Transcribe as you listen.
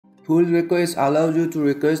Pull request allows you to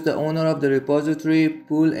request the owner of the repository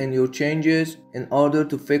pull in your changes in order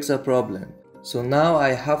to fix a problem. So now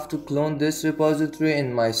I have to clone this repository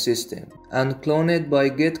in my system and clone it by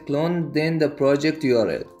git clone then the project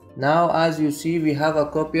URL. Now as you see, we have a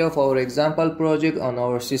copy of our example project on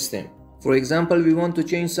our system. For example, we want to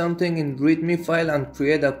change something in readme file and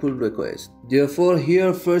create a pull request. Therefore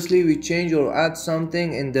here firstly we change or add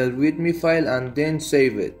something in the readme file and then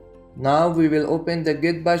save it. Now we will open the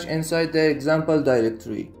git bash inside the example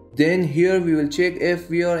directory. Then here we will check if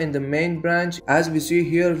we are in the main branch. As we see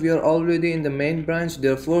here, we are already in the main branch.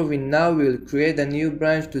 Therefore we will create a new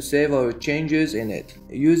branch to save our changes in it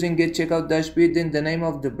using git checkout -b then the name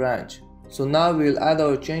of the branch. So now we will add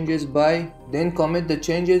our changes by, then commit the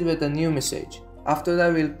changes with a new message. After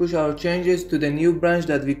that we will push our changes to the new branch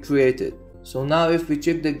that we created. So now if we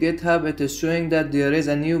check the GitHub, it is showing that there is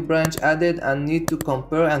a new branch added and need to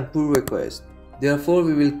compare and pull request. Therefore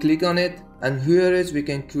we will click on it, and here is we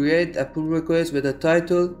can create a pull request with a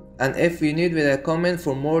title, and if we need with a comment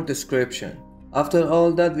for more description. After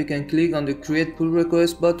all that, we can click on the create pull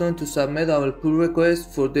request button to submit our pull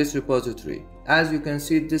request for this repository. As you can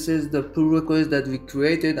see, this is the pull request that we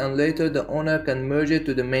created, and later the owner can merge it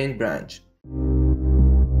to the main branch.